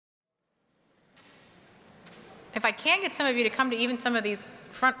if I can get some of you to come to even some of these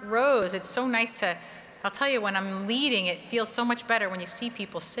front rows, it's so nice to, I'll tell you, when I'm leading, it feels so much better when you see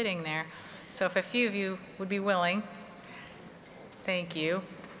people sitting there. So if a few of you would be willing, thank you.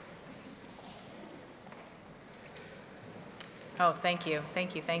 Oh, thank you,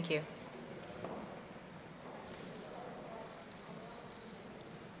 thank you, thank you.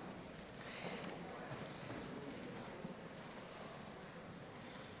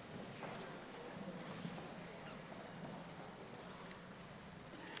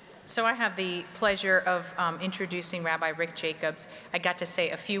 So I have the pleasure of introducing Rabbi Rick Jacobs. I got to say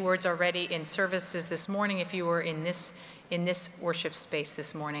a few words already in services this morning if you were in this worship space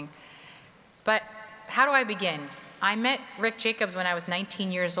this morning. But how do I begin? I met Rick Jacobs when I was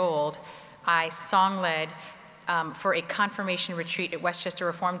 19 years old. I song-led for a confirmation retreat at Westchester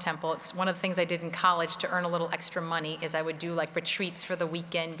Reformed Temple. It's one of the things I did in college to earn a little extra money, is I would do like retreats for the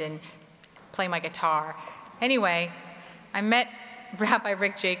weekend and play my guitar. Anyway, I met Rabbi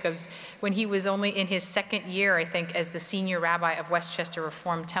Rick Jacobs when he was only in his second year, I think, as the senior rabbi of Westchester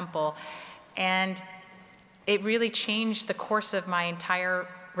Reformed Temple. And it really changed the course of my entire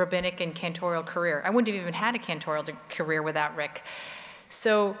rabbinic and cantorial career. I wouldn't have even had a cantorial career without Rick.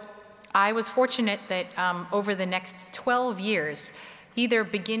 So I was fortunate that over the next 12 years, either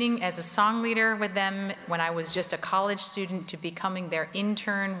beginning as a song leader with them when I was just a college student, to becoming their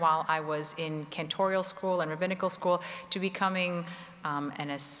intern while I was in cantorial school and rabbinical school, to becoming an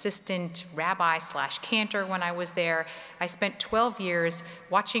assistant rabbi / cantor when I was there. I spent 12 years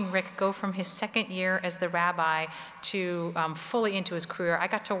watching Rick go from his second year as the rabbi to fully into his career. I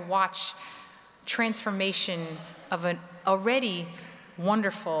got to watch transformation of an already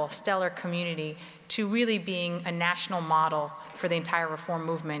wonderful, stellar community to really being a national model for the entire Reform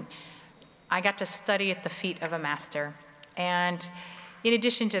movement. I got to study at the feet of a master. And in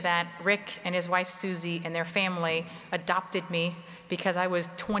addition to that, Rick and his wife Susie and their family adopted me because I was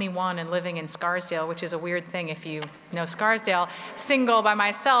 21 and living in Scarsdale, which is a weird thing if you know Scarsdale, single by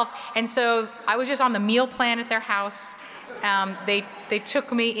myself. And so I was just on the meal plan at their house. They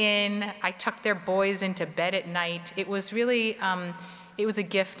took me in. I tucked their boys into bed at night. It was really, it was a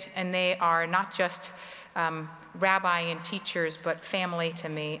gift, and they are not just rabbi and teachers, but family to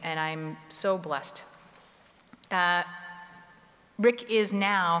me, and I'm so blessed. Rick is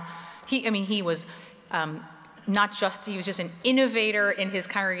now, he was he was just an innovator in his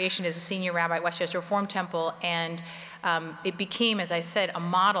congregation as a senior rabbi at Westchester Reformed Temple, and it became, as I said, a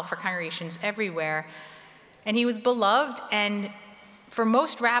model for congregations everywhere. And he was beloved, and for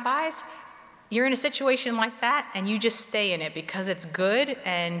most rabbis, you're in a situation like that, and you just stay in it because it's good,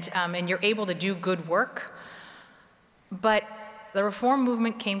 and you're able to do good work. But the Reform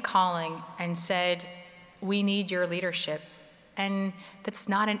movement came calling and said, we need your leadership. And that's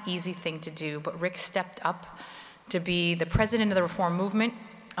not an easy thing to do, but Rick stepped up to be the president of the Reform movement,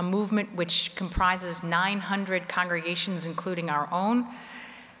 a movement which comprises 900 congregations, including our own,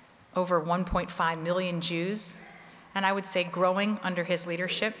 over 1.5 million Jews, and I would say growing under his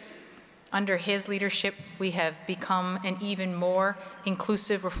leadership. Under his leadership, we have become an even more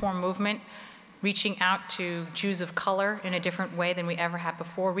inclusive Reform movement, reaching out to Jews of color in a different way than we ever have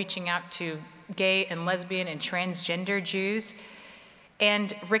before, reaching out to gay and lesbian and transgender Jews.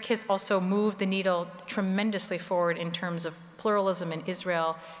 And Rick has also moved the needle tremendously forward in terms of pluralism in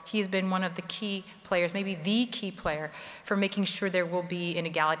Israel. He has been one of the key players, maybe the key player, for making sure there will be an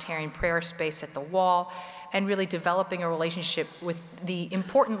egalitarian prayer space at the wall, and really developing a relationship with the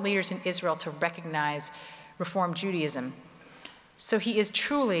important leaders in Israel to recognize Reform Judaism. So he is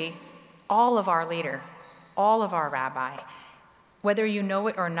truly all of our leader, all of our rabbi. Whether you know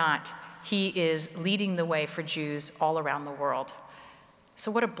it or not, he is leading the way for Jews all around the world. So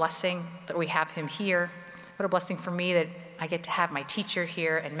what a blessing that we have him here. What a blessing for me that I get to have my teacher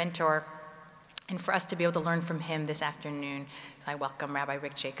here and mentor, and for us to be able to learn from him this afternoon. So I welcome Rabbi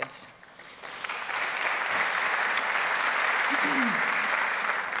Rick Jacobs.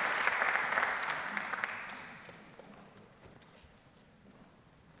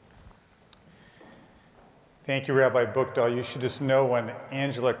 Thank you, Rabbi Bookdahl. You should just know when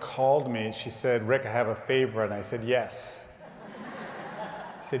Angela called me, she said, Rick, I have a favor, and I said, yes.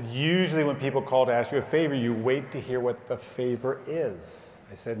 She said, usually when people call to ask you a favor, you wait to hear what the favor is.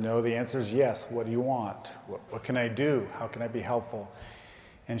 I said, no, the answer is yes. What do you want? What can I do? How can I be helpful?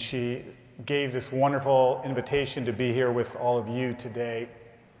 And she gave this wonderful invitation to be here with all of you today.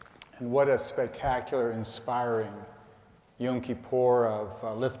 And what a spectacular, inspiring Yom Kippur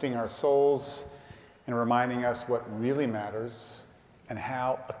of lifting our souls and reminding us what really matters, and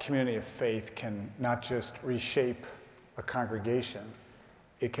how a community of faith can not just reshape a congregation,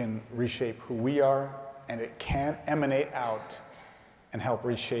 it can reshape who we are and it can emanate out and help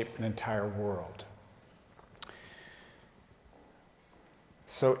reshape an entire world.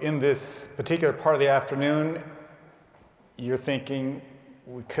 So in this particular part of the afternoon, you're thinking,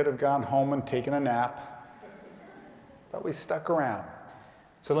 we could have gone home and taken a nap, but we stuck around.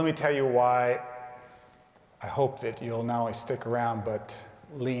 So let me tell you why I hope that you'll not only stick around, but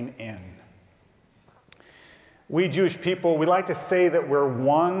lean in. We Jewish people, we like to say that we're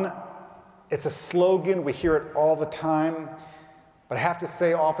one. It's a slogan, we hear it all the time, but I have to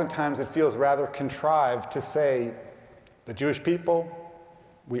say oftentimes it feels rather contrived to say, the Jewish people,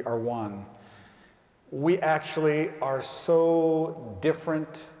 we are one. We actually are so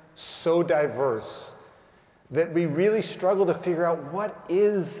different, so diverse, that we really struggle to figure out what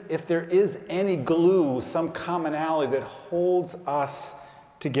is, if there is any glue, some commonality that holds us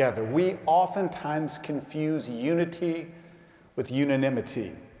together. We oftentimes confuse unity with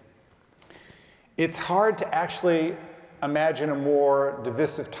unanimity. It's hard to actually imagine a more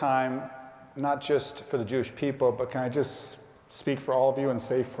divisive time, not just for the Jewish people, but can I just speak for all of you and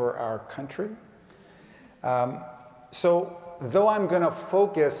say for our country? So though I'm going to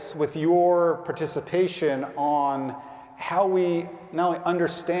focus with your participation on how we not only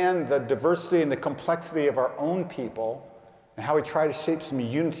understand the diversity and the complexity of our own people and how we try to shape some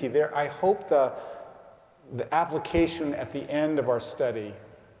unity there, I hope the application at the end of our study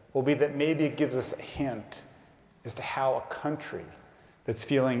will be that maybe it gives us a hint as to how a country that's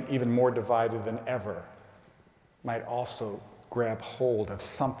feeling even more divided than ever might also grab hold of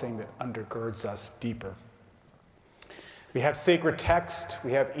something that undergirds us deeper. We have sacred text,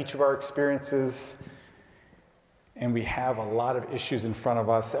 we have each of our experiences, and we have a lot of issues in front of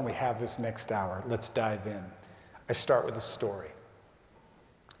us, and we have this next hour. Let's dive in. I start with a story.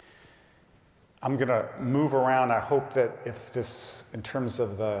 I'm going to move around. I hope that if this, in terms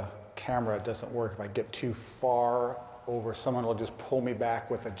of the camera, doesn't work, if I get too far over, someone will just pull me back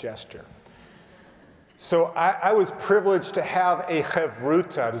with a gesture. So I was privileged to have a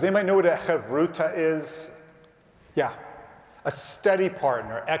chevruta. Does anybody know what a chevruta is? Yeah. A study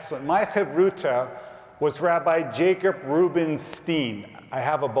partner, excellent. My chevruta was Rabbi Jacob Rubenstein. I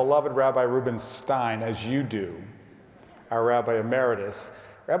have a beloved Rabbi Rubenstein, as you do, our Rabbi Emeritus.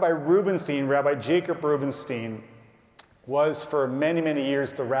 Rabbi Rubenstein, Rabbi Jacob Rubenstein, was for many, many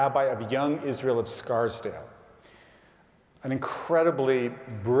years the rabbi of young Israel of Scarsdale. An incredibly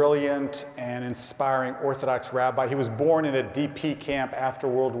brilliant and inspiring Orthodox rabbi. He was born in a DP camp after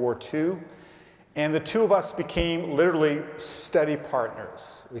World War II. And the two of us became literally study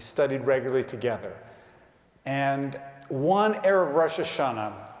partners. We studied regularly together. And one Erev Rosh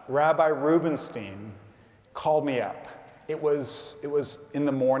Hashanah, Rabbi Rubenstein called me up. It was in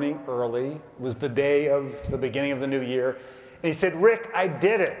the morning early. It was the day of the beginning of the new year. And he said, Rick, I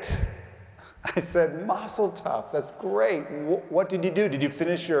did it. I said, Mazel tov, that's great. What did you do? Did you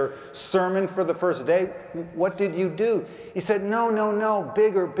finish your sermon for the first day? What did you do? He said, no,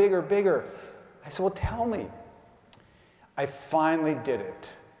 bigger, bigger, bigger. I said, well, tell me. I finally did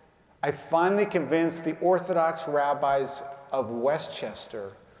it. I finally convinced the Orthodox rabbis of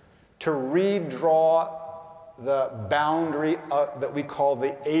Westchester to redraw the boundary that we call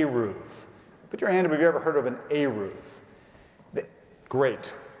the Eruv. Put your hand up if you've ever heard of an Eruv.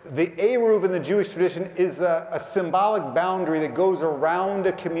 Great. The Eruv in the Jewish tradition is a symbolic boundary that goes around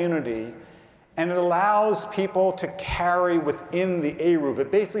a community, and it allows people to carry within the Eruv.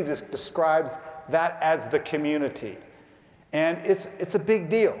 It basically just describes that as the community. And it's a big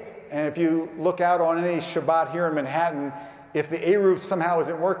deal. And if you look out on any Shabbat here in Manhattan, if the Eruv somehow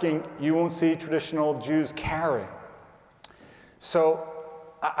isn't working, you won't see traditional Jews carrying. So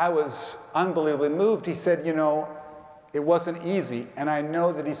I was unbelievably moved. He said, you know, it wasn't easy. And I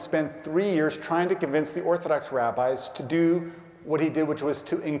know that he spent 3 years trying to convince the Orthodox rabbis to do what he did, which was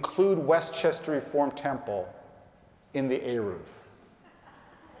to include Westchester Reformed Temple in the Eruv.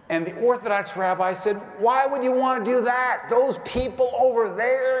 And the Orthodox rabbi said, why would you want to do that? Those people over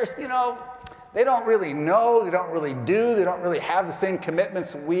there, you know, they don't really know, they don't really do, they don't really have the same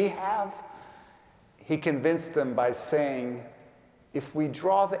commitments we have. He convinced them by saying, if we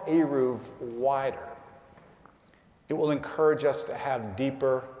draw the Eruv wider, it will encourage us to have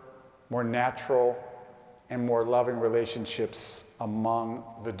deeper, more natural, and more loving relationships among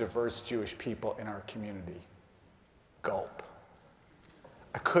the diverse Jewish people in our community. Gulp.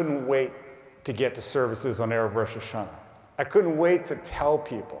 I couldn't wait to get to services on Erev Rosh Hashanah. I couldn't wait to tell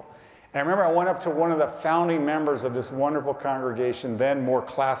people. And I remember I went up to one of the founding members of this wonderful congregation, then more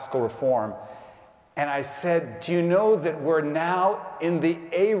classical reform, and I said, do you know that we're now in the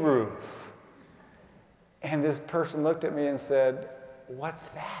Eruv? And this person looked at me and said, what's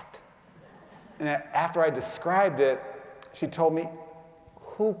that? And after I described it, she told me,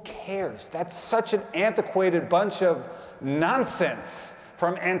 who cares? That's such an antiquated bunch of nonsense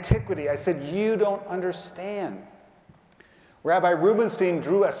from antiquity. I said, you don't understand. Rabbi Rubenstein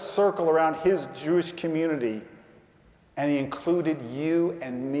drew a circle around his Jewish community, and he included you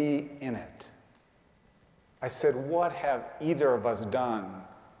and me in it. I said, what have either of us done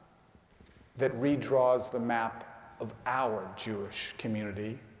that redraws the map of our Jewish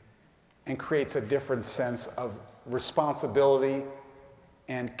community and creates a different sense of responsibility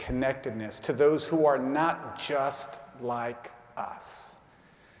and connectedness to those who are not just like us?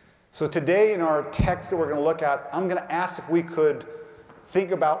 So today in our text that we're going to look at, I'm going to ask if we could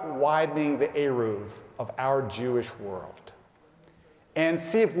think about widening the eruv of our Jewish world and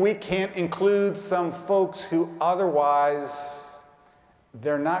see if we can't include some folks who otherwise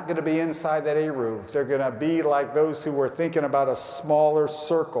they're not going to be inside that eruv. They're going to be like those who were thinking about a smaller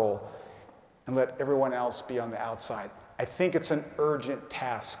circle and let everyone else be on the outside. I think it's an urgent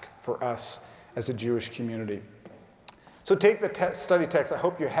task for us as a Jewish community. So take the study text. I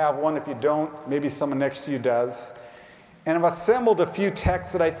hope you have one. If you don't, maybe someone next to you does. And I've assembled a few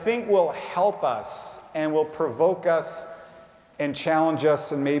texts that I think will help us and will provoke us and challenge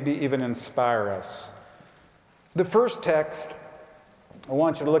us and maybe even inspire us. The first text I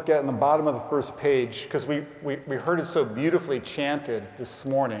want you to look at on the bottom of the first page, because we heard it so beautifully chanted this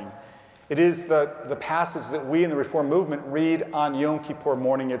morning. It is the passage that we in the Reform movement read on Yom Kippur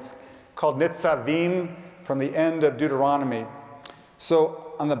morning. It's called Nitzavim, from the end of Deuteronomy.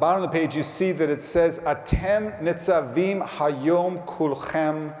 So on the bottom of the page, you see that it says, Atem nitzavim hayom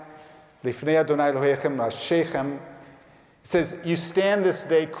kulchem lifnei Adonai Elohechem rashechem. It says, you stand this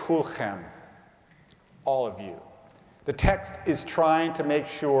day kulchem, all of you. The text is trying to make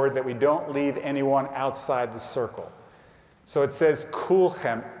sure that we don't leave anyone outside the circle. So it says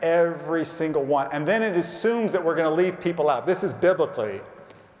kulchem, every single one. And then it assumes that we're going to leave people out. This is biblically,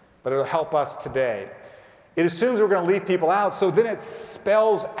 but it'll help us today. It assumes we're going to leave people out, so then it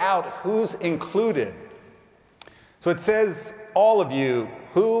spells out who's included. So it says, all of you,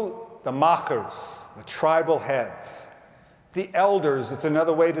 who? The machers, the tribal heads. The elders, it's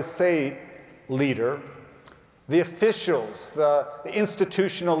another way to say leader. The officials, the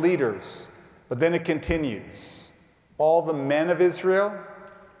institutional leaders. But then it continues. All the men of Israel.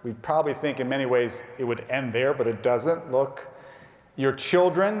 We probably think in many ways it would end there, but it doesn't. Look. Your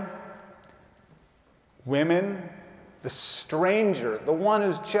children, women, the stranger, the one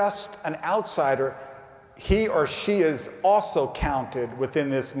who's just an outsider, he or she is also counted within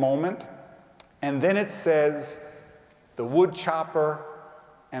this moment. And then it says, the wood chopper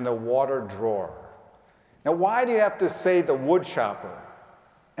and the water drawer. Now, why do you have to say the wood chopper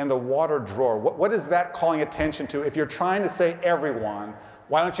and the water drawer? What is that calling attention to? If you're trying to say everyone,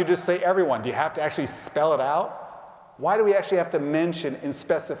 why don't you just say everyone? Do you have to actually spell it out? Why do we actually have to mention in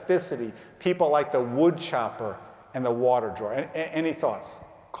specificity people like the wood chopper and the water drawer? Any thoughts?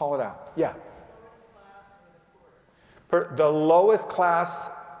 Call it out. Yeah. The lowest class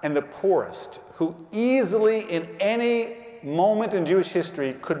and the poorest, who easily in any moment in Jewish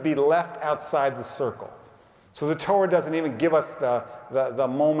history could be left outside the circle. So the Torah doesn't even give us the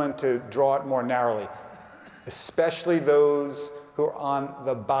moment to draw it more narrowly, especially those who are on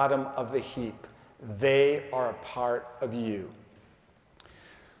the bottom of the heap. They are a part of you.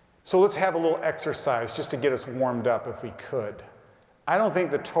 So let's have a little exercise just to get us warmed up if we could. I don't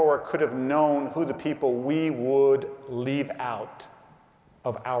think the Torah could have known who the people we would leave out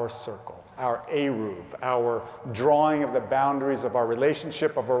of our circle, our eruv, our drawing of the boundaries of our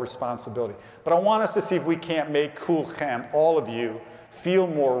relationship, of our responsibility. But I want us to see if we can't make kulchem, all of you, feel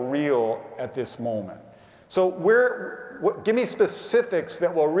more real at this moment. So give me specifics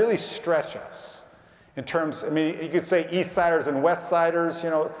that will really stretch us. In terms, I mean, you could say East Siders and West Siders, you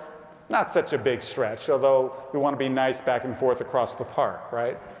know, not such a big stretch, although we want to be nice back and forth across the park,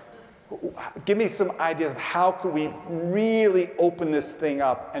 right? Give me some ideas of how could we really open this thing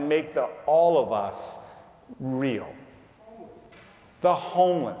up and make all of us real. The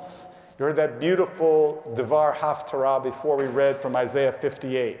homeless. You heard that beautiful Devar Haftarah before we read from Isaiah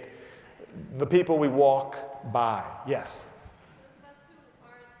 58. The people we walk by. Yes?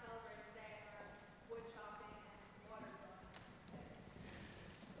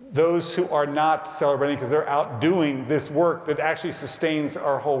 Those who are not celebrating because they're out doing this work that actually sustains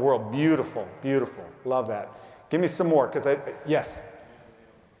our whole world. Beautiful, beautiful. Love that. Give me some more, because yes?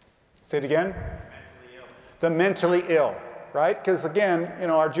 Say it again? Mentally ill. The mentally ill, right? Because again, you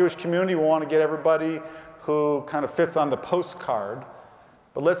know, our Jewish community, we want to get everybody who kind of fits on the postcard,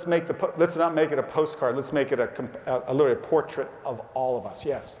 but let's not make it a postcard. Let's make it literally a portrait of all of us.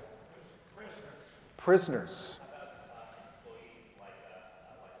 Yes? Prisoners.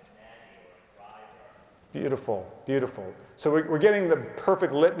 Beautiful, beautiful. So we're getting the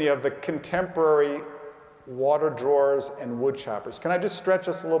perfect litany of the contemporary water drawers and wood choppers. Can I just stretch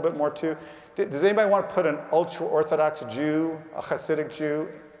us a little bit more too? Does anybody want to put an ultra-Orthodox Jew, a Hasidic Jew,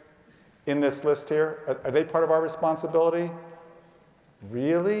 in this list here? Are they part of our responsibility?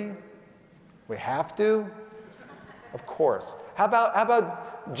 Really? We have to? Of course. How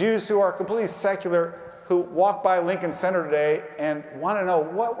about Jews who are completely secular, who walk by Lincoln Center today and want to know,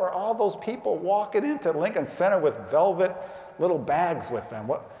 what were all those people walking into Lincoln Center with velvet little bags with them?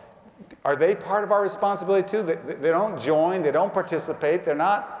 Are they part of our responsibility too? They don't join, they don't participate, they're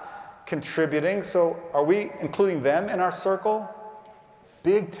not contributing. So are we including them in our circle?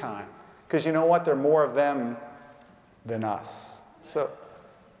 Big time. Because you know what? There are more of them than us. So.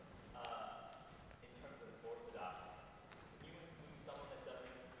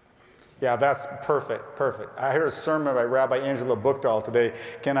 Yeah, that's perfect, perfect. I heard a sermon by Rabbi Angela Bookdahl today.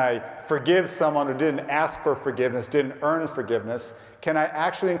 Can I forgive someone who didn't ask for forgiveness, didn't earn forgiveness? Can I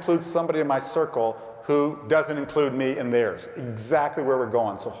actually include somebody in my circle who doesn't include me in theirs? Exactly where we're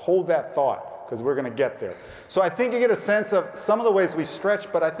going. So hold that thought, because we're going to get there. So I think you get a sense of some of the ways we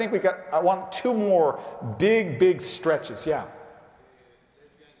stretch, but I think I want two more big stretches. Yeah.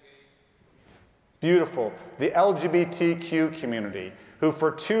 Beautiful. The LGBTQ community, who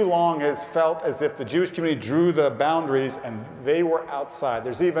for too long has felt as if the Jewish community drew the boundaries and they were outside.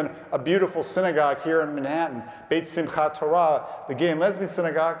 There's even a beautiful synagogue here in Manhattan, Beit Simchat Torah, the gay and lesbian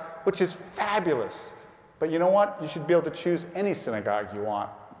synagogue, which is fabulous. But you know what? You should be able to choose any synagogue you want.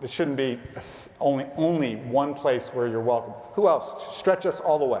 There shouldn't be only one place where you're welcome. Who else? Stretch us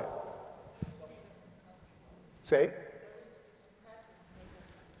all the way. Say?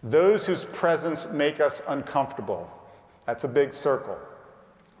 Those whose presence make us uncomfortable. That's a big circle.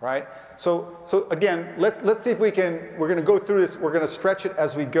 Right? So again, let's see if we can, we're going to go through this, we're going to stretch it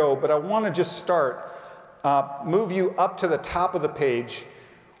as we go, but I want to just start, move you up to the top of the page.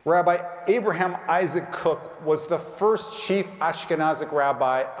 Rabbi Abraham Isaac Kook was the first chief Ashkenazic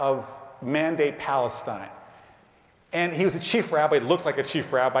rabbi of Mandate, Palestine. And he was a chief rabbi, looked like a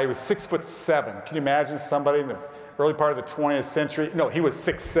chief rabbi, he was 6'7". Can you imagine somebody in the early part of the 20th century? No, he was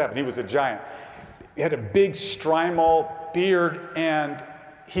 6'7", he was a giant. He had a big strimal beard, and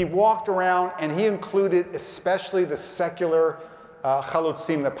he walked around and he included especially the secular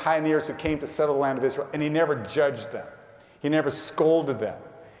chalutzim, the pioneers who came to settle the land of Israel, and he never judged them. He never scolded them.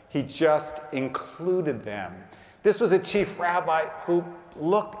 He just included them. This was a chief rabbi who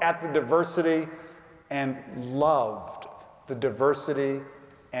looked at the diversity and loved the diversity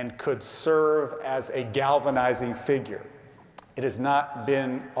and could serve as a galvanizing figure. It has not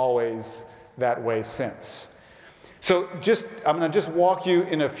been always that way since. So I'm going to just walk you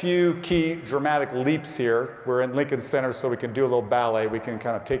in a few key dramatic leaps here. We're in Lincoln Center, so we can do a little ballet. We can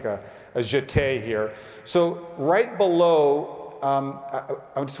kind of take a jeté here. So right below,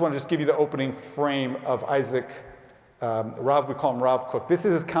 I just want to give you the opening frame of Isaac, Rav, we call him Rav Kook. This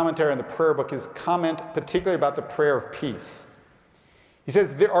is his commentary on the prayer book, his comment particularly about the prayer of peace. He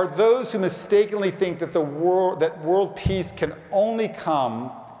says, there are those who mistakenly think that world peace can only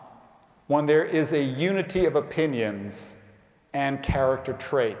come when there is a unity of opinions and character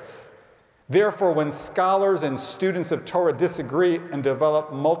traits. Therefore, when scholars and students of Torah disagree and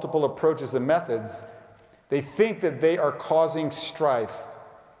develop multiple approaches and methods, they think that they are causing strife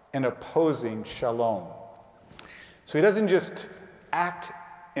and opposing shalom. So he doesn't just act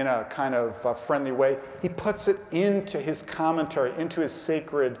in a kind of friendly way. He puts it into his commentary, into his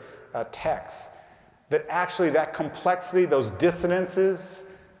sacred text, that actually that complexity, those dissonances,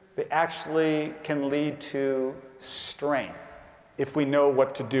 they actually can lead to strength if we know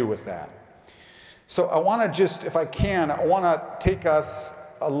what to do with that. So I want to just, if I can, I want to take us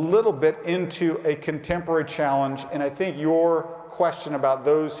a little bit into a contemporary challenge, and I think your question about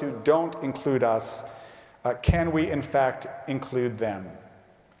those who don't include us, can we in fact include them?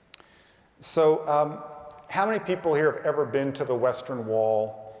 So how many people here have ever been to the Western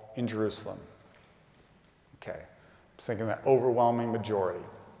Wall in Jerusalem? Okay, I'm thinking that overwhelming majority.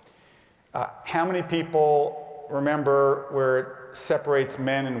 How many people remember where it separates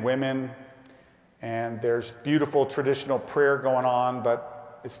men and women, and there's beautiful traditional prayer going on,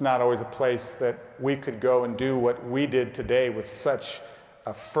 but it's not always a place that we could go and do what we did today with such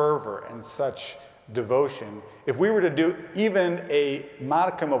a fervor and such devotion. If we were to do even a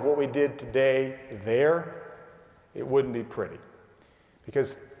modicum of what we did today there, it wouldn't be pretty.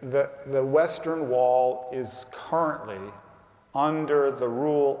 Because the Western Wall is currently under the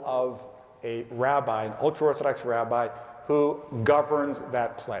rule of a rabbi, an ultra-Orthodox rabbi, who governs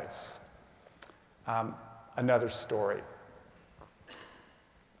that place. another story.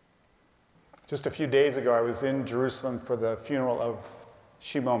 Just a few days ago, I was in Jerusalem for the funeral of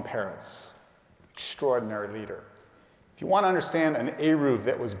Shimon Peres, extraordinary leader. If you want to understand an Eruv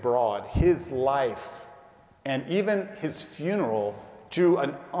that was broad, his life and even his funeral drew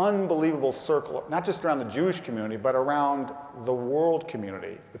an unbelievable circle, not just around the Jewish community, but around the world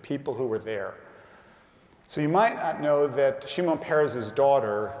community, the people who were there. So you might not know that Shimon Peres'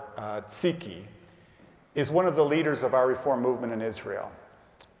 daughter, Tziki, is one of the leaders of our reform movement in Israel.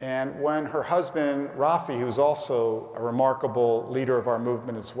 And when her husband, Rafi, who's also a remarkable leader of our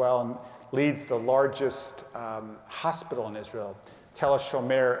movement as well, and leads the largest hospital in Israel, Tel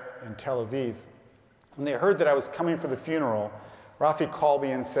HaShomer in Tel Aviv, when they heard that I was coming for the funeral, Rafi called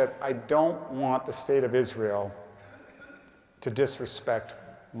me and said, I don't want the state of Israel to disrespect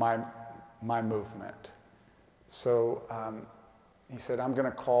my movement. So he said, I'm going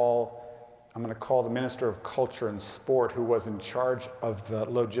to call the Minister of Culture and Sport who was in charge of the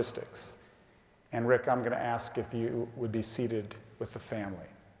logistics. And Rick, I'm going to ask if you would be seated with the family.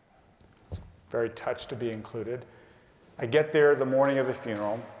 I was very touched to be included. I get there the morning of the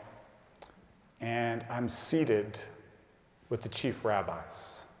funeral, and I'm seated with the chief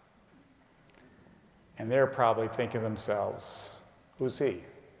rabbis. And they're probably thinking to themselves, who's he?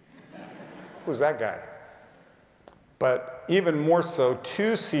 Who's that guy? But even more so,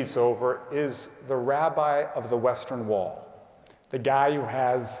 2 seats over is the rabbi of the Western Wall, the guy who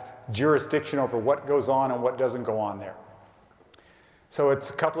has jurisdiction over what goes on and what doesn't go on there. So it's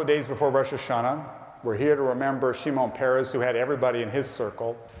a couple of days before Rosh Hashanah. We're here to remember Shimon Peres, who had everybody in his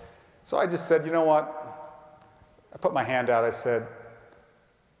circle. So I just said, you know what? I put my hand out. I said,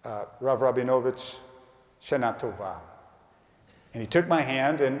 Rav Rabinovich, Shana Tova. And he took my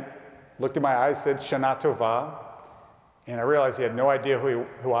hand and looked in my eyes, said, Shana Tova. And I realized he had no idea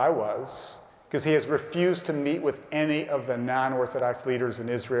who I was, because he has refused to meet with any of the non-Orthodox leaders in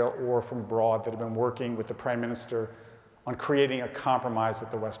Israel or from abroad that have been working with the Prime Minister on creating a compromise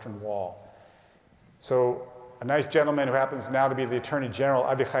at the Western Wall. So a nice gentleman who happens now to be the Attorney General,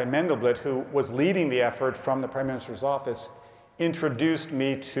 Avichai Mendelblit, who was leading the effort from the Prime Minister's office, introduced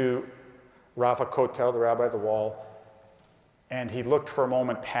me to Rav HaKotel, the Rabbi of the Wall, and he looked for a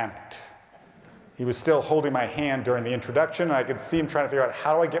moment panicked. He was still holding my hand during the introduction, and I could see him trying to figure out,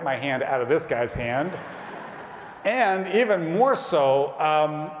 how do I get my hand out of this guy's hand? And even more so,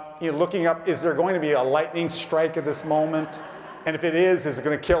 looking up, is there going to be a lightning strike at this moment? And if it is it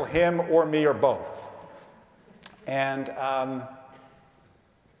going to kill him or me or both? And I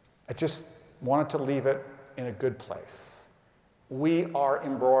just wanted to leave it in a good place. We are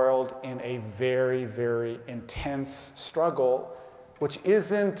embroiled in a very, very intense struggle, which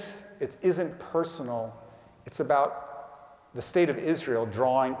isn't personal. It's about the state of Israel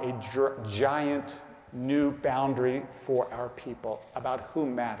drawing a giant new boundary for our people, about who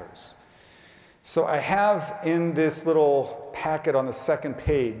matters. So I have in this little packet on the second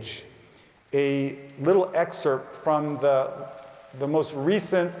page a little excerpt from the most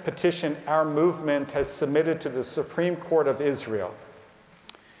recent petition our movement has submitted to the Supreme Court of Israel.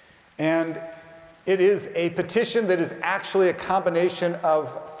 And it is a petition that is actually a combination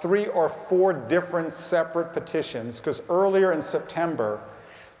of 3 or 4 different separate petitions, because earlier in September,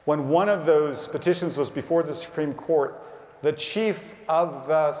 when one of those petitions was before the Supreme Court, the chief of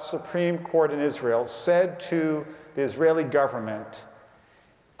the Supreme Court in Israel said to the Israeli government,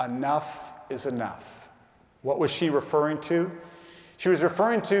 enough is enough. What was she referring to? She was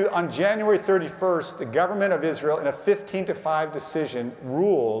referring to, on January 31st, the government of Israel, in a 15-5 decision,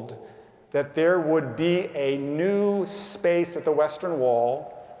 ruled that there would be a new space at the Western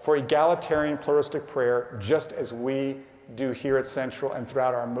Wall for egalitarian pluralistic prayer, just as we do here at Central and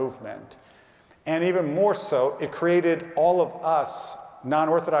throughout our movement. And even more so, it created all of us,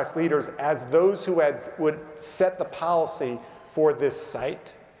 non-Orthodox leaders, as those who would set the policy for this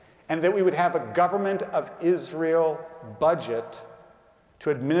site, and that we would have a government of Israel budget to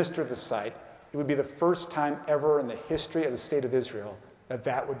administer the site. It would be the first time ever in the history of the state of Israel that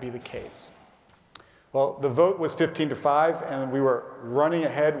that would be the case. Well, the vote was 15-5, and we were running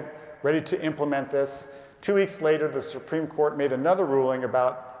ahead, ready to implement this. 2 weeks later, the Supreme Court made another ruling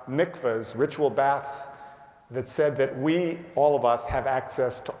about mikvahs, ritual baths, that said that we, all of us, have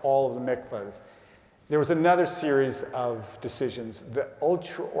access to all of the mikvahs. There was another series of decisions. The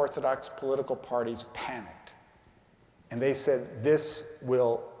ultra-Orthodox political parties panicked, and they said, this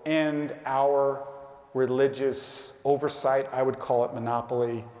will end our religious oversight, I would call it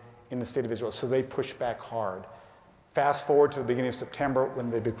monopoly, in the state of Israel. So they pushed back hard. Fast forward to the beginning of September, when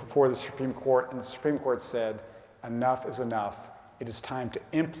they before the Supreme Court, and the Supreme Court said, enough is enough. It is time to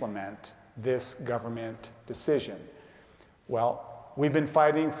implement this government decision? Well, we've been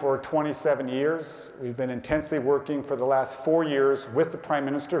fighting for 27 years. We've been intensely working for the last 4 years with the Prime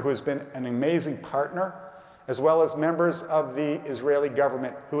Minister, who has been an amazing partner, as well as members of the Israeli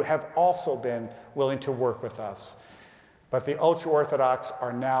government who have also been willing to work with us. But the ultra-Orthodox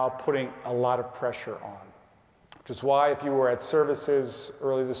are now putting a lot of pressure on, which is why, if you were at services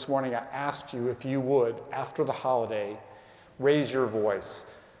early this morning, I asked you if you would, after the holiday, raise your voice.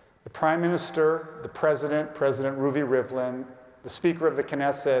 The Prime Minister, the President, President Reuven Rivlin, the Speaker of the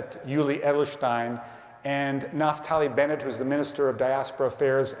Knesset, Yuli Edelstein, and Naftali Bennett, who's the Minister of Diaspora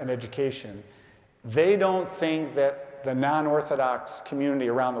Affairs and Education, they don't think that the non-Orthodox community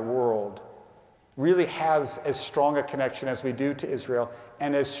around the world really has as strong a connection as we do to Israel,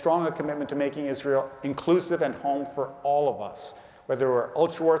 and as strong a commitment to making Israel inclusive and home for all of us, whether we're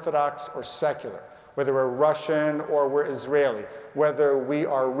ultra-Orthodox or secular, whether we're Russian or we're Israeli, whether we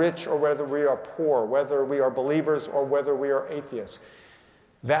are rich or whether we are poor, whether we are believers or whether we are atheists.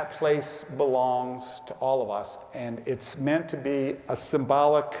 That place belongs to all of us, and it's meant to be a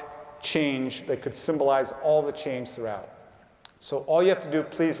symbolic change that could symbolize all the change throughout. So all you have to do,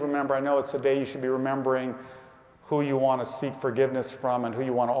 please remember, I know it's a day you should be remembering who you want to seek forgiveness from and who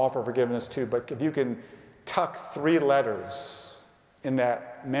you want to offer forgiveness to, but if you can tuck 3 letters in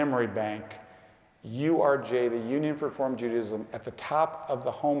that memory bank, URJ, the Union for Reform Judaism, at the top of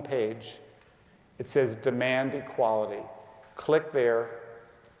the home page, it says Demand Equality. Click there,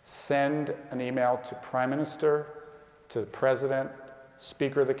 send an email to Prime Minister, to the President,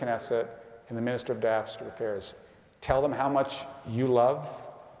 Speaker of the Knesset, and the Minister of Diaspora Affairs. Tell them how much you love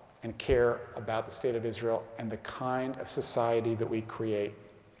and care about the state of Israel and the kind of society that we create.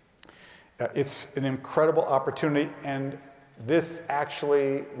 It's an incredible opportunity, and this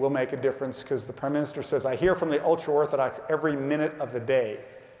actually will make a difference, because the Prime Minister says, I hear from the ultra-Orthodox every minute of the day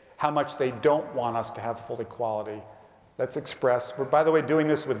how much they don't want us to have full equality. Let's express. We're, by the way, doing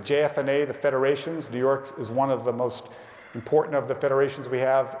this with JFNA, the federations. New York is one of the most important of the federations we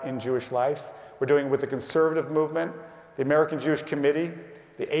have in Jewish life. We're doing it with the conservative movement, the American Jewish Committee,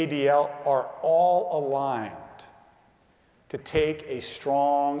 the ADL, are all aligned to take a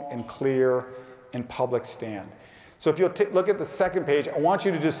strong and clear and public stand. So if you'll look at the second page, I want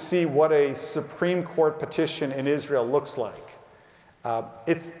you to just see what a Supreme Court petition in Israel looks like.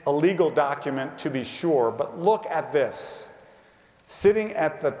 It's a legal document, to be sure, but look at this. Sitting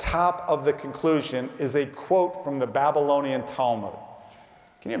at the top of the conclusion is a quote from the Babylonian Talmud.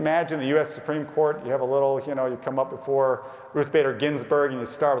 Can you imagine the U.S. Supreme Court? You have a little, you come up before Ruth Bader Ginsburg and you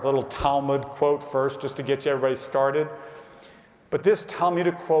start with a little Talmud quote first just to get you everybody started. But this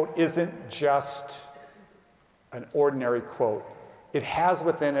Talmudic quote isn't just an ordinary quote. It has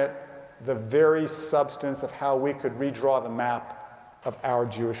within it the very substance of how we could redraw the map of our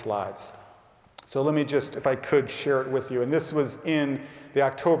Jewish lives. So let me just, if I could, share it with you. And this was in the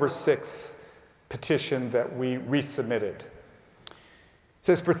October 6th petition that we resubmitted. It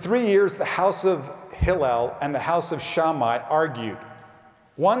says, for 3 years, the house of Hillel and the house of Shammai argued.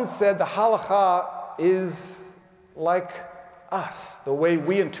 One said the halakha is like us, the way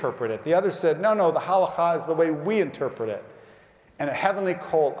we interpret it. The other said, no, the halakha is the way we interpret it. And a heavenly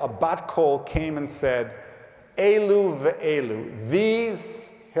kol, a bat kol, came and said, Elu ve'elu,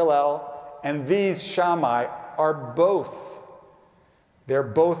 these Hillel and these Shammai are both, they're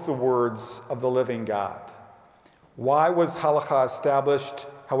both the words of the living God. Why was halakha established,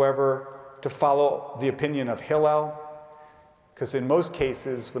 however, to follow the opinion of Hillel? Because in most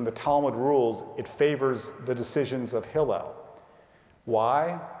cases, when the Talmud rules, it favors the decisions of Hillel.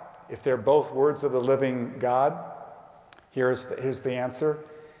 Why? If they're both words of the living God, here's the answer.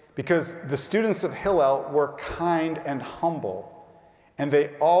 Because the students of Hillel were kind and humble, and they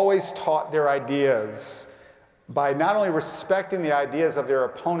always taught their ideas by not only respecting the ideas of their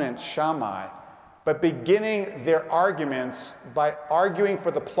opponent, Shammai, but beginning their arguments by arguing for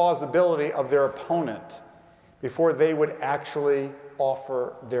the plausibility of their opponent before they would actually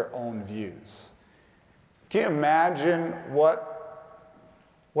offer their own views. Can you imagine what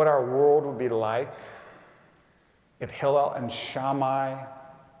our world would be like if Hillel and Shammai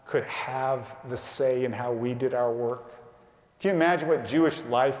could have the say in how we did our work? Can you imagine what Jewish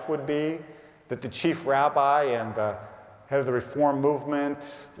life would be, that the chief rabbi and the head of the Reform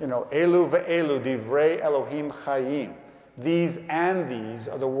movement, Elu ve'elu divrei Elohim chayim, these and these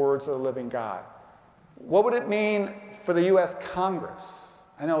are the words of the living God. What would it mean for the U.S. Congress?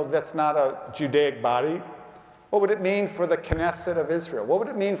 I know that's not a Judaic body. What would it mean for the Knesset of Israel? What would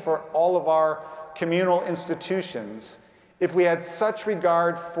it mean for all of our communal institutions if we had such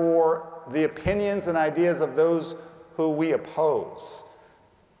regard for the opinions and ideas of those who we oppose?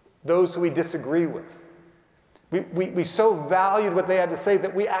 those who we disagree with. We so valued what they had to say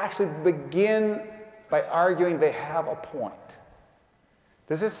that we actually begin by arguing they have a point.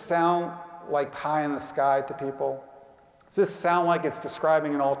 Does this sound like pie in the sky to people? Does this sound like it's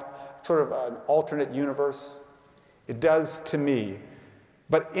describing sort of an alternate universe? It does to me.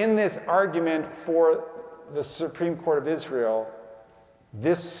 But in this argument for the Supreme Court of Israel,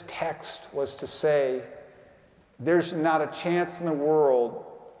 this text was to say, there's not a chance in the world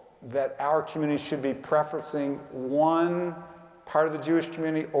that our community should be preferencing one part of the Jewish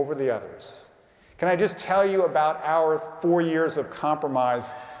community over the others. Can I just tell you about our 4 years of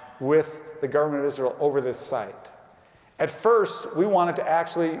compromise with the government of Israel over this site? At first, we wanted to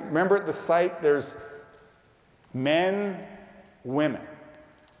actually, remember at the site, there's men, women.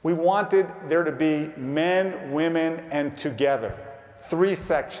 We wanted there to be men, women, and together, 3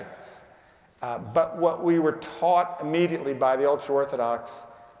 sections. But what we were taught immediately by the ultra-Orthodox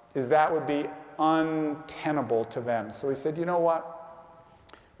is that would be untenable to them. So we said, you know what?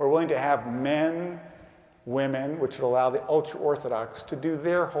 We're willing to have men, women, which would allow the ultra-Orthodox to do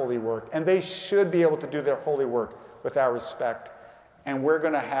their holy work. And they should be able to do their holy work with our respect. And we're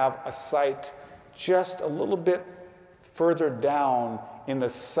going to have a site just a little bit further down in the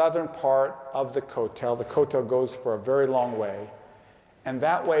southern part of the Kotel. The Kotel goes for a very long way. And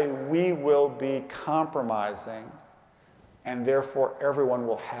that way we will be compromising, and therefore everyone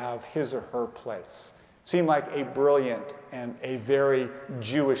will have his or her place. Seemed like a brilliant and a very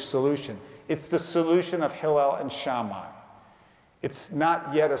Jewish solution. It's the solution of Hillel and Shammai. It's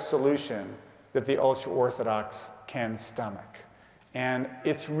not yet a solution that the ultra-Orthodox can stomach. And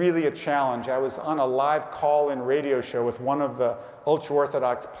it's really a challenge. I was on a live call-in radio show with one of the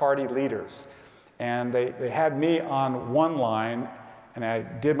ultra-Orthodox party leaders. And they had me on one line, and I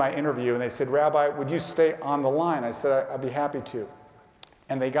did my interview, and they said, Rabbi, would you stay on the line? I said, I'd be happy to.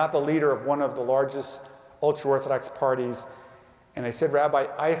 And they got the leader of one of the largest ultra-Orthodox parties, and they said, Rabbi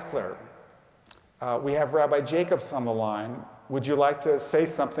Eichler, we have Rabbi Jacobs on the line. Would you like to say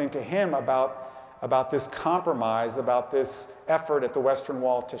something to him about this compromise, about this effort at the Western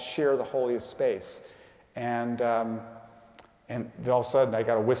Wall to share the holiest space? And all of a sudden, I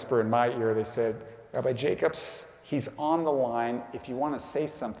got a whisper in my ear. They said, Rabbi Jacobs, he's on the line. If you want to say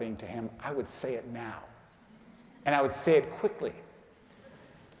something to him, I would say it now. And I would say it quickly.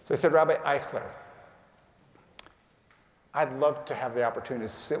 So I said, Rabbi Eichler, I'd love to have the opportunity to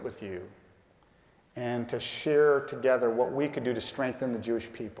sit with you and to share together what we could do to strengthen the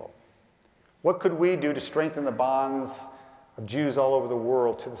Jewish people. What could we do to strengthen the bonds of Jews all over the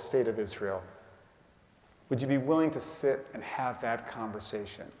world to the state of Israel? Would you be willing to sit and have that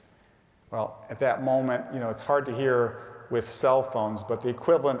conversation? Well, at that moment, you know, it's hard to hear with cell phones, but the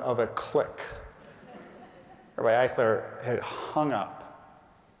equivalent of a click. Rabbi Eichler had hung up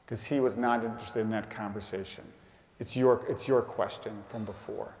because he was not interested in that conversation. It's your question from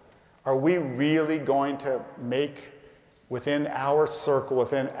before. Are we really going to make, within our circle,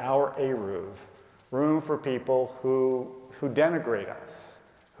 within our Eruv, room for people who denigrate us,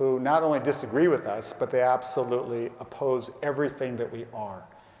 who not only disagree with us, but they absolutely oppose everything that we are?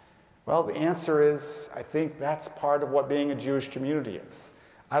 Well, the answer is, I think that's part of what being a Jewish community is.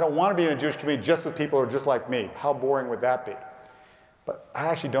 I don't want to be in a Jewish community just with people who are just like me. How boring would that be? But I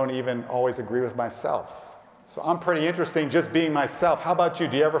actually don't even always agree with myself. So I'm pretty interesting just being myself. How about you?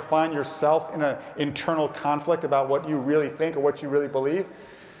 Do you ever find yourself in an internal conflict about what you really think or what you really believe?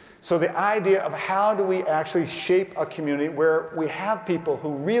 So the idea of how do we actually shape a community where we have people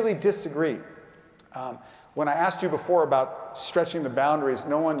who really disagree. When I asked you before about stretching the boundaries,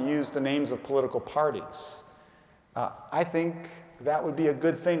 no one used the names of political parties. I think that would be a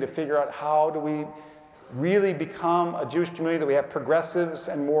good thing to figure out how do we really become a Jewish community that we have progressives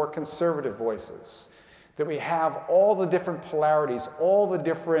and more conservative voices, that we have all the different polarities, all the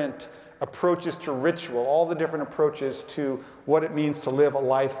different approaches to ritual, all the different approaches to what it means to live a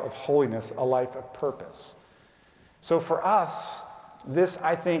life of holiness, a life of purpose. So for us, this,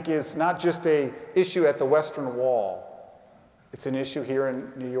 I think, is not just an issue at the Western Wall. It's an issue here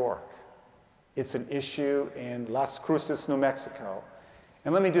in New York. It's an issue in Las Cruces, New Mexico.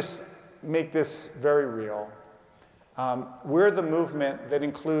 And let me just make this very real. We're the movement that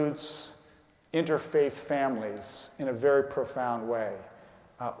includes interfaith families in a very profound way.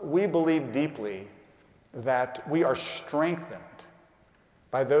 We believe deeply that we are strengthened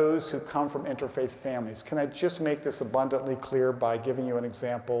by those who come from interfaith families. Can I just make this abundantly clear by giving you an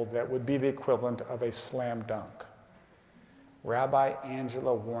example that would be the equivalent of a slam dunk? Rabbi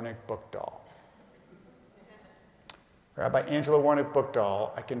Angela Warnick Bookdahl. Rabbi Angela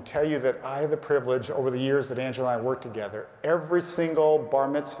Warnick-Buchdahl, I can tell you that I had the privilege over the years that Angela and I worked together, every single bar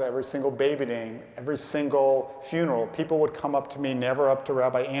mitzvah, every single baby name, every single funeral, people would come up to me, never up to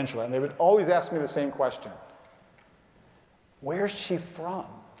Rabbi Angela, and they would always ask me the same question. Where's she from?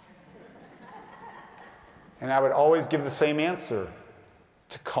 And I would always give the same answer,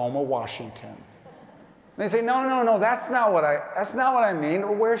 Tacoma, Washington. And they say, no, that's not what I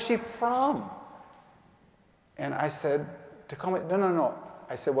mean. Where's she from? And I said, Tacoma, no.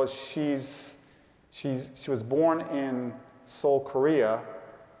 I said, well, she was born in Seoul, Korea,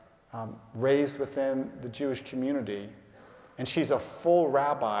 raised within the Jewish community, and she's a full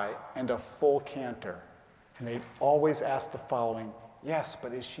rabbi and a full cantor. And they always ask the following, yes,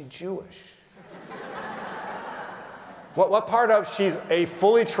 but is she Jewish? What part of she's a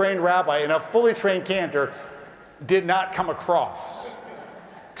fully trained rabbi and a fully trained cantor did not come across?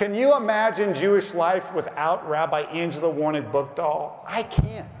 Can you imagine Jewish life without Rabbi Angela Warnick-Buchdahl? I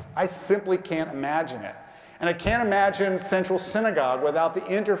can't. I simply can't imagine it. And I can't imagine Central Synagogue without the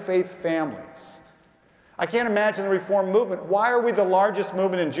interfaith families. I can't imagine the Reform movement. Why are we the largest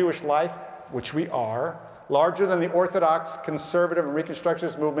movement in Jewish life? Which we are. Larger than the Orthodox, Conservative, and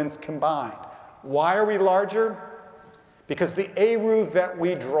Reconstructionist movements combined. Why are we larger? Because the eruv that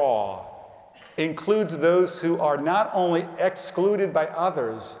we draw includes those who are not only excluded by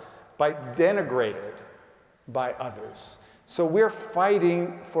others, but denigrated by others. So we're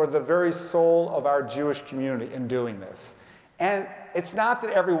fighting for the very soul of our Jewish community in doing this. And it's not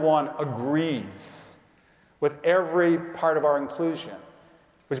that everyone agrees with every part of our inclusion,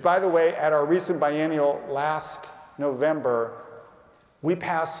 which, by the way, at our recent biennial last November, we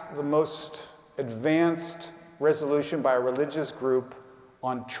passed the most advanced resolution by a religious group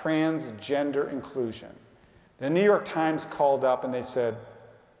on transgender inclusion. The New York Times called up and they said,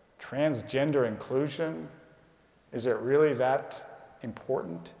 transgender inclusion? Is it really that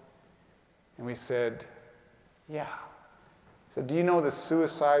important? And we said, yeah. So do you know the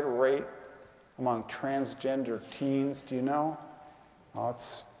suicide rate among transgender teens? Do you know? Well,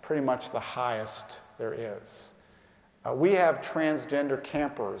 it's pretty much the highest there is. We have transgender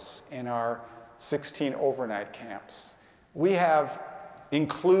campers in our 16 overnight camps. We have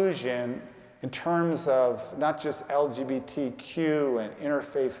inclusion in terms of not just LGBTQ and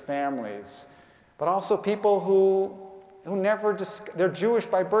interfaith families, but also people who never, they're Jewish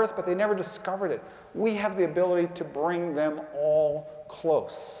by birth, but they never discovered it. We have the ability to bring them all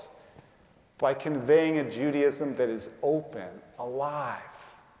close by conveying a Judaism that is open, alive,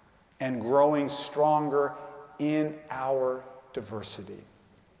 and growing stronger in our diversity.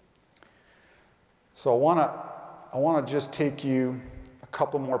 So I want to just take you a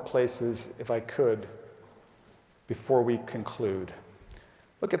couple more places, if I could, before we conclude.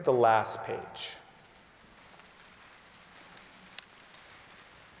 Look at the last page.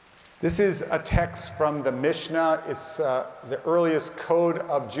 This is a text from the Mishnah. It's the earliest code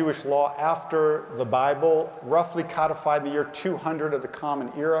of Jewish law after the Bible, roughly codified in the year 200 of the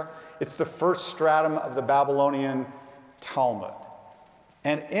Common Era. It's the first stratum of the Babylonian Talmud.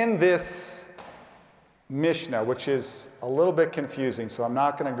 And in this Mishnah, which is a little bit confusing, so I'm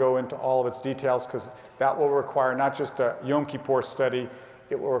not going to go into all of its details because that will require not just a Yom Kippur study,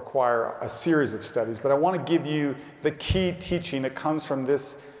 it will require a series of studies. But I want to give you the key teaching that comes from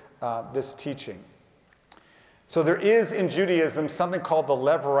this teaching. So there is in Judaism something called the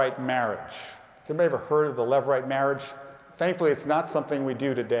Levirate marriage. Has anybody ever heard of the Levirate marriage? Thankfully, it's not something we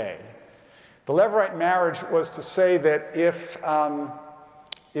do today. The Levirate marriage was to say that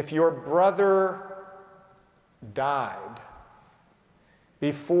if your brother died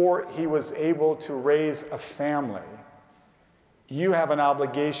before he was able to raise a family, you have an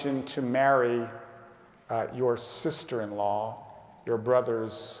obligation to marry your sister-in-law, your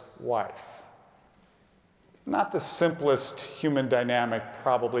brother's wife. Not the simplest human dynamic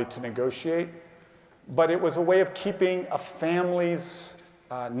probably to negotiate, but it was a way of keeping a family's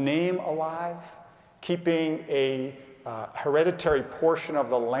name alive, keeping a hereditary portion of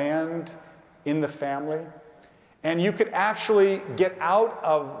the land in the family. And you could actually get out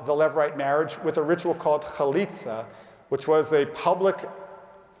of the Levirate marriage with a ritual called chalitza, which was a public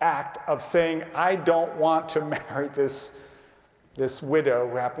act of saying, I don't want to marry this widow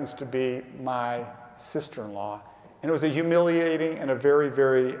who happens to be my sister-in-law. And it was a humiliating and a very,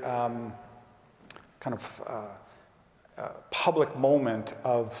 very public moment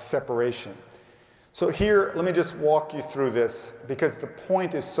of separation. So here, let me just walk you through this because the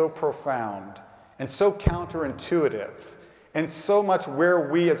point is so profound and so counterintuitive and so much where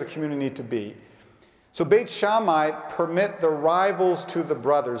we as a community need to be. So Beit Shammai permit the rivals to the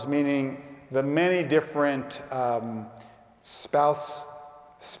brothers, meaning the many different spouses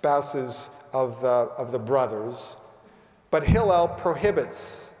of the brothers, but Hillel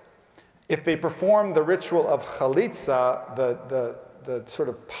prohibits. If they perform the ritual of chalitza, the sort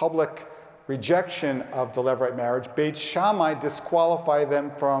of public rejection of the Levirate marriage, Beit Shammai disqualify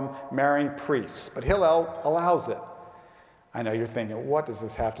them from marrying priests, but Hillel allows it. I know you're thinking, what does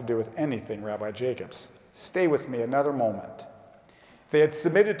this have to do with anything, Rabbi Jacobs? Stay with me another moment. If they had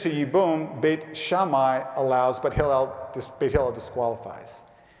submitted to Yibum, Beit Shammai allows, but Beit Hillel disqualifies.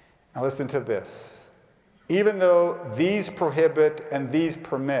 Now listen to this. Even though these prohibit and these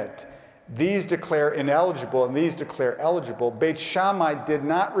permit, these declare ineligible and these declare eligible, Beit Shammai did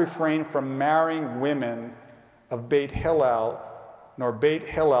not refrain from marrying women of Beit Hillel, nor Beit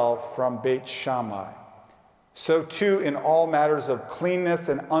Hillel from Beit Shammai. So too in all matters of cleanness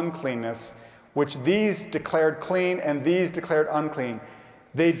and uncleanness, which these declared clean and these declared unclean,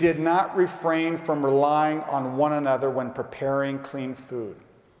 they did not refrain from relying on one another when preparing clean food.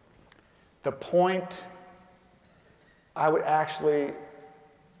 The point I would actually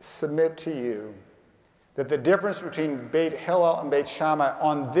submit to you that the difference between Beit Hillel and Beit Shammai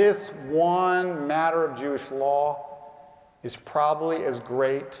on this one matter of Jewish law is probably as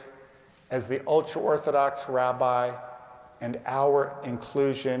great as the ultra-Orthodox rabbi and our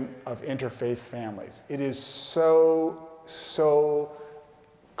inclusion of interfaith families. It is so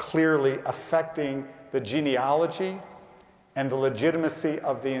clearly affecting the genealogy and the legitimacy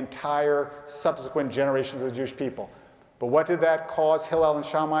of the entire subsequent generations of the Jewish people. But what did that cause Hillel and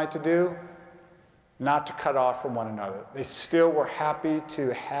Shammai to do? Not to cut off from one another. They still were happy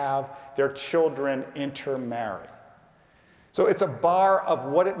to have their children intermarry. So it's a bar of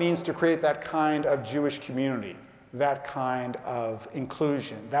what it means to create that kind of Jewish community, that kind of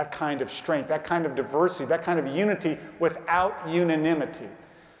inclusion, that kind of strength, that kind of diversity, that kind of unity without unanimity.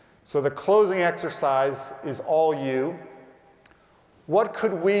 So the closing exercise is all you. What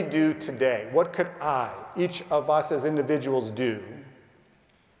could we do today? What could each of us as individuals do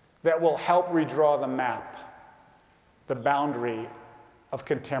that will help redraw the map, the boundary of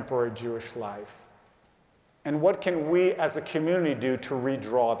contemporary Jewish life? And what can we as a community do to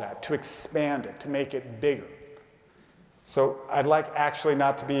redraw that, to expand it, to make it bigger? So I'd like actually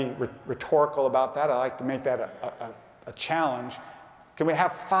not to be rhetorical about that. I'd like to make that a challenge. Can we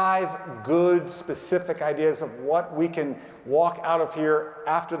have 5 good, specific ideas of what we can walk out of here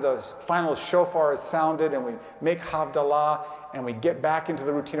after the final shofar is sounded and we make Havdalah and we get back into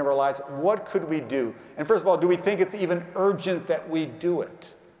the routine of our lives? What could we do? And first of all, do we think it's even urgent that we do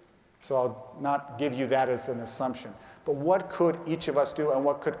it? So I'll not give you that as an assumption. But what could each of us do and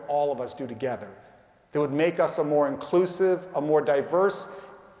what could all of us do together that would make us a more inclusive, a more diverse,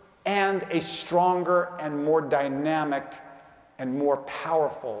 and a stronger and more dynamic and more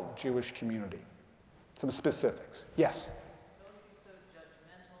powerful Jewish community? Some specifics. Yes? Don't be so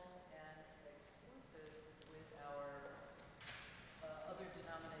judgmental and exclusive with our other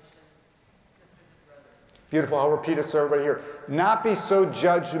denomination sisters and brothers. Beautiful. I'll repeat it so everybody here. Not be so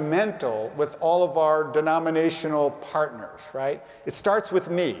judgmental with all of our denominational partners, right? It starts with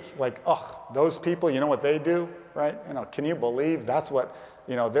me. Like, oh, those people, you know what they do, right? You know, can you believe that's what,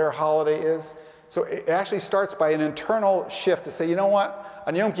 their holiday is? So it actually starts by an internal shift to say, you know what?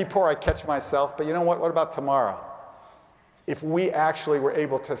 On Yom Kippur, I catch myself, but you know what? What about tomorrow? If we actually were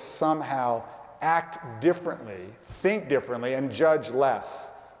able to somehow act differently, think differently, and judge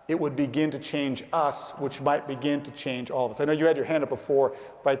less, it would begin to change us, which might begin to change all of us. I know you had your hand up before,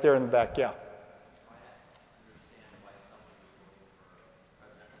 right there in the back. Yeah.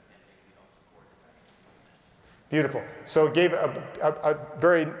 Beautiful. So it gave a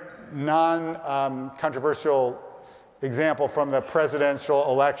very non-controversial example from the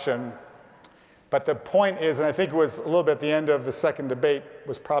presidential election. But the point is, and I think it was a little bit at the end of the second debate,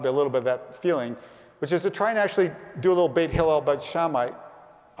 was probably a little bit of that feeling, which is to try and actually do a little Beit Hillel, Beit Shammai.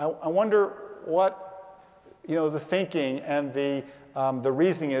 I wonder what, the thinking and the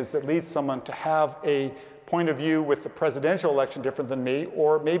reasoning is that leads someone to have a point of view with the presidential election different than me,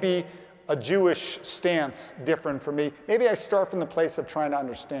 or maybe a Jewish stance different from me. Maybe I start from the place of trying to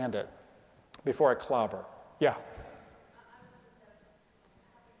understand it before I clobber. Yeah.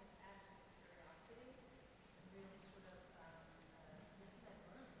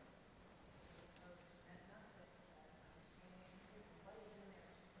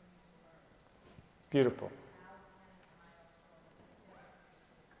 Beautiful.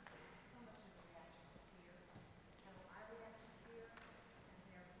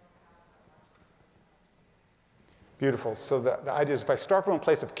 Beautiful. So the idea is if I start from a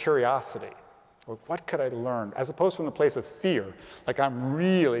place of curiosity, or what could I learn, as opposed from the place of fear, like I'm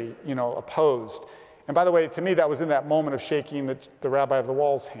really, opposed. And by the way, to me, that was in that moment of shaking the Rabbi of the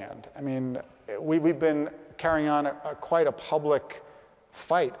Wall's hand. I mean, we've been carrying on quite a public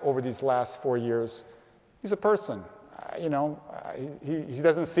fight over these last 4 years. He's a person. He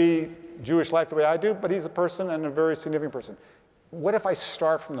doesn't see Jewish life the way I do, but he's a person and a very significant person. What if I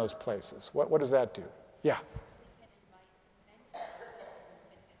start from those places? What does that do? Yeah.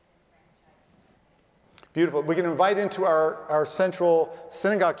 Beautiful. We can invite into our central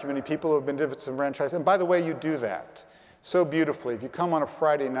synagogue community people who have been disenfranchised. And by the way, you do that so beautifully. If you come on a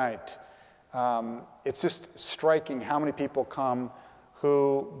Friday night, it's just striking how many people come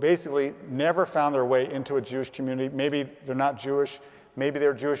who basically never found their way into a Jewish community. Maybe they're not Jewish, maybe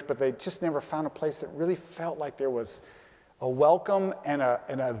they're Jewish, but they just never found a place that really felt like there was a welcome and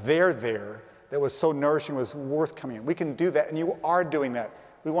a there that was so nourishing, was worth coming in. We can do that, and you are doing that.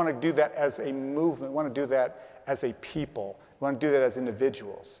 We want to do that as a movement. We want to do that as a people. We want to do that as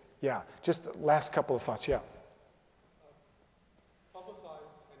individuals. Yeah, just the last couple of thoughts, yeah. Publicize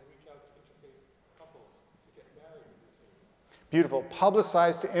and reach out to interfaith couples to get married in the synagogue. Beautiful.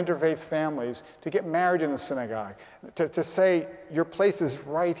 Publicize to interfaith families to get married in the synagogue. To say, your place is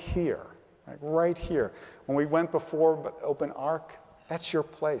right here, like right here. When we went before Open Ark, that's your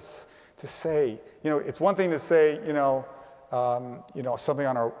place. To say, it's one thing to say, something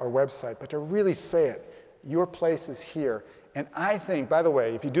on our website, but to really say it, your place is here. And I think, by the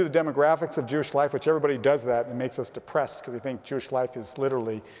way, if you do the demographics of Jewish life, which everybody does that, and it makes us depressed because we think Jewish life is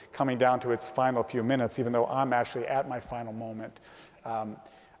literally coming down to its final few minutes, even though I'm actually at my final moment, I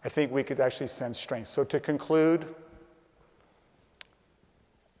think we could actually sense strength. So to conclude,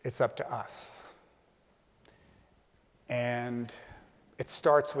 it's up to us. And it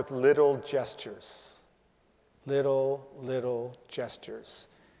starts with little gestures. Little gestures.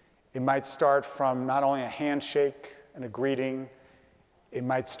 It might start from not only a handshake and a greeting, it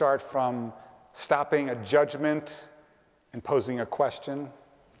might start from stopping a judgment and posing a question.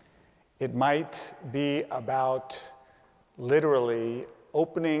 It might be about literally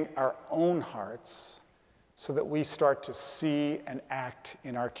opening our own hearts so that we start to see and act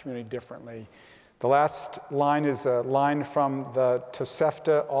in our community differently. The last line is a line from the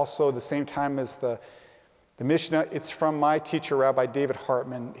Tosefta, also the same time as the Mishnah. It's from my teacher, Rabbi David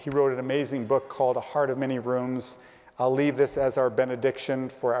Hartman. He wrote an amazing book called A Heart of Many Rooms. I'll leave this as our benediction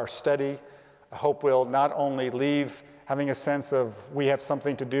for our study. I hope we'll not only leave having a sense of we have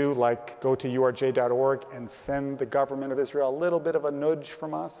something to do, like go to urj.org and send the government of Israel a little bit of a nudge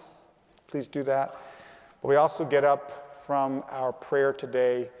from us. Please do that. But we also get up from our prayer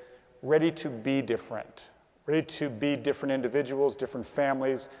today ready to be different individuals, different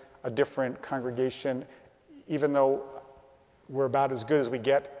families, a different congregation, even though we're about as good as we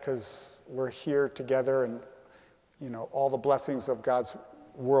get because we're here together and all the blessings of God's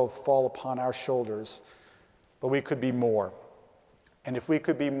world fall upon our shoulders. But we could be more. And if we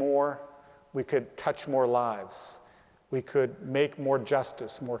could be more, we could touch more lives. We could make more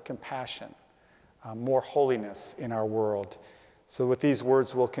justice, more compassion, more holiness in our world. So with these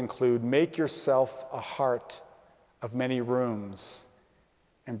words, we'll conclude. Make yourself a heart of many rooms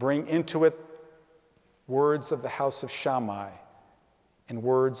and bring into it words of the house of Shammai and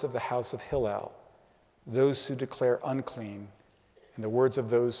words of the house of Hillel, those who declare unclean and the words of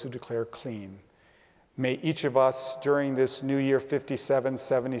those who declare clean. May each of us during this new year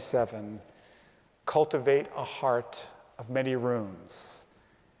 5777 cultivate a heart of many rooms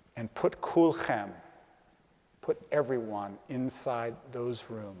and put kulchem, put everyone inside those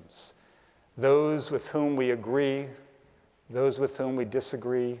rooms. Those with whom we agree, those with whom we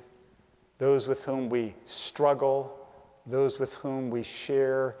disagree, those with whom we struggle, those with whom we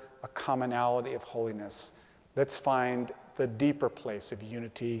share a commonality of holiness. Let's find the deeper place of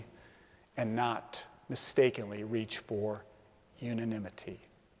unity and not mistakenly reach for unanimity.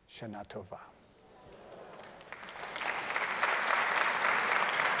 Shana Tova.